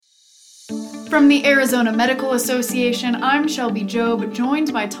From the Arizona Medical Association, I'm Shelby Jobe,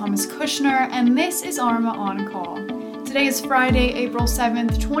 joined by Thomas Kushner, and this is ARMA On Call. Today is Friday, April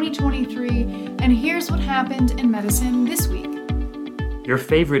 7th, 2023, and here's what happened in medicine this week. Your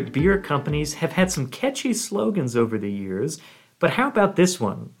favorite beer companies have had some catchy slogans over the years, but how about this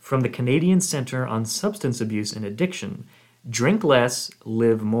one from the Canadian Centre on Substance Abuse and Addiction? Drink less,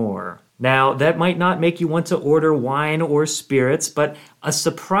 live more. Now, that might not make you want to order wine or spirits, but a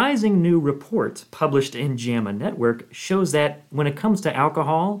surprising new report published in JAMA Network shows that when it comes to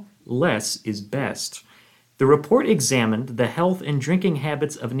alcohol, less is best. The report examined the health and drinking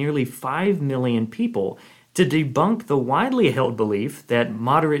habits of nearly 5 million people to debunk the widely held belief that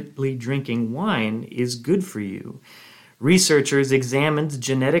moderately drinking wine is good for you. Researchers examined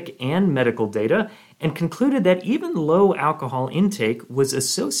genetic and medical data and concluded that even low alcohol intake was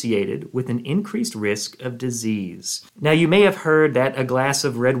associated with an increased risk of disease. Now, you may have heard that a glass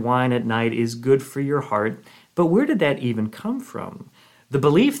of red wine at night is good for your heart, but where did that even come from? The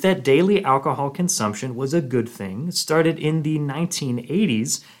belief that daily alcohol consumption was a good thing started in the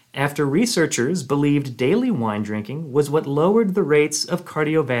 1980s after researchers believed daily wine drinking was what lowered the rates of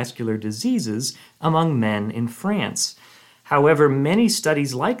cardiovascular diseases among men in France. However, many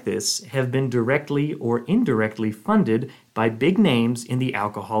studies like this have been directly or indirectly funded by big names in the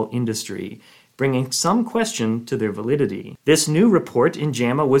alcohol industry, bringing some question to their validity. This new report in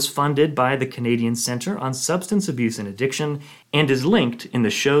JAMA was funded by the Canadian Centre on Substance Abuse and Addiction and is linked in the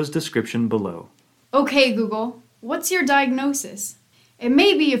show's description below. Okay, Google, what's your diagnosis? It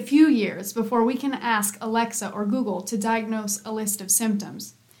may be a few years before we can ask Alexa or Google to diagnose a list of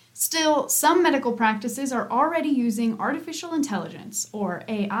symptoms. Still, some medical practices are already using artificial intelligence, or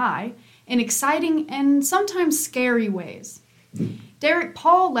AI, in exciting and sometimes scary ways. Derek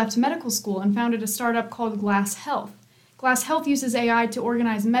Paul left medical school and founded a startup called Glass Health. Glass Health uses AI to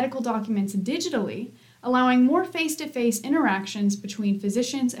organize medical documents digitally, allowing more face-to-face interactions between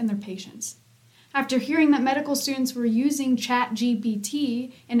physicians and their patients. After hearing that medical students were using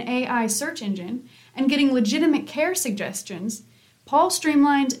ChatGPT, an AI search engine, and getting legitimate care suggestions, Paul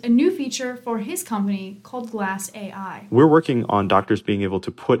streamlined a new feature for his company called Glass AI. We're working on doctors being able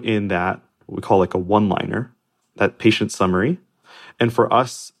to put in that, what we call like a one-liner, that patient summary, and for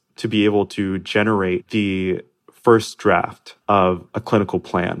us to be able to generate the first draft of a clinical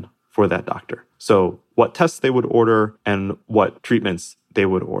plan for that doctor. So what tests they would order and what treatments they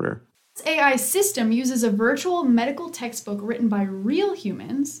would order. This AI system uses a virtual medical textbook written by real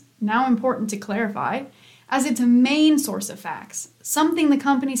humans, now important to clarify, as its main source of facts, something the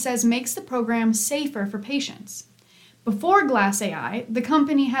company says makes the program safer for patients. Before Glass AI, the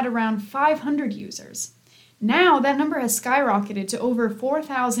company had around 500 users. Now that number has skyrocketed to over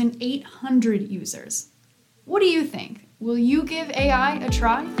 4,800 users. What do you think? Will you give AI a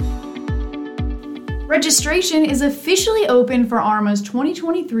try? Registration is officially open for ARMA's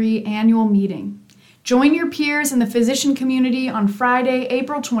 2023 annual meeting. Join your peers in the physician community on Friday,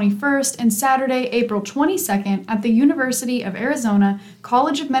 April 21st and Saturday, April 22nd at the University of Arizona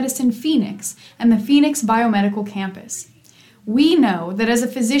College of Medicine Phoenix and the Phoenix Biomedical Campus. We know that as a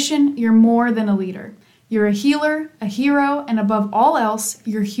physician, you're more than a leader. You're a healer, a hero, and above all else,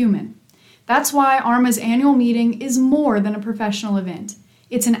 you're human. That's why ARMA's annual meeting is more than a professional event.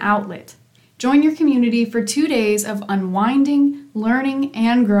 It's an outlet. Join your community for 2 days of unwinding, learning,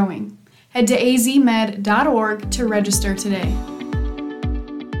 and growing. Head to azmed.org to register today.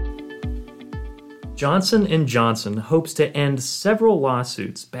 Johnson & Johnson hopes to end several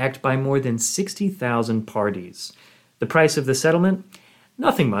lawsuits backed by more than 60,000 parties. The price of the settlement?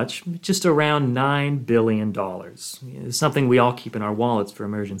 Nothing much, just around $9 billion. It's something we all keep in our wallets for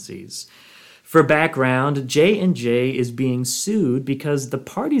emergencies. For background, J&J is being sued because the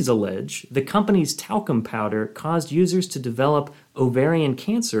parties allege the company's talcum powder caused users to develop ovarian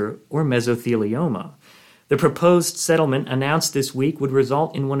cancer or mesothelioma. The proposed settlement announced this week would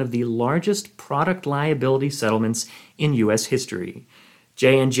result in one of the largest product liability settlements in U.S. history.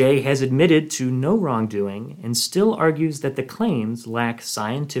 J&J has admitted to no wrongdoing and still argues that the claims lack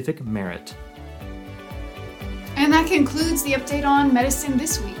scientific merit. And that concludes the update on medicine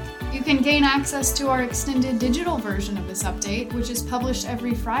this week. You can gain access to our extended digital version of this update, which is published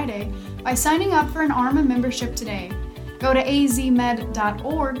every Friday, by signing up for an ARMA membership today. Go to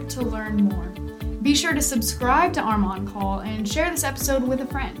azmed.org to learn more. Be sure to subscribe to ARMA On Call and share this episode with a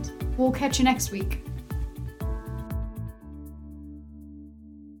friend. We'll catch you next week.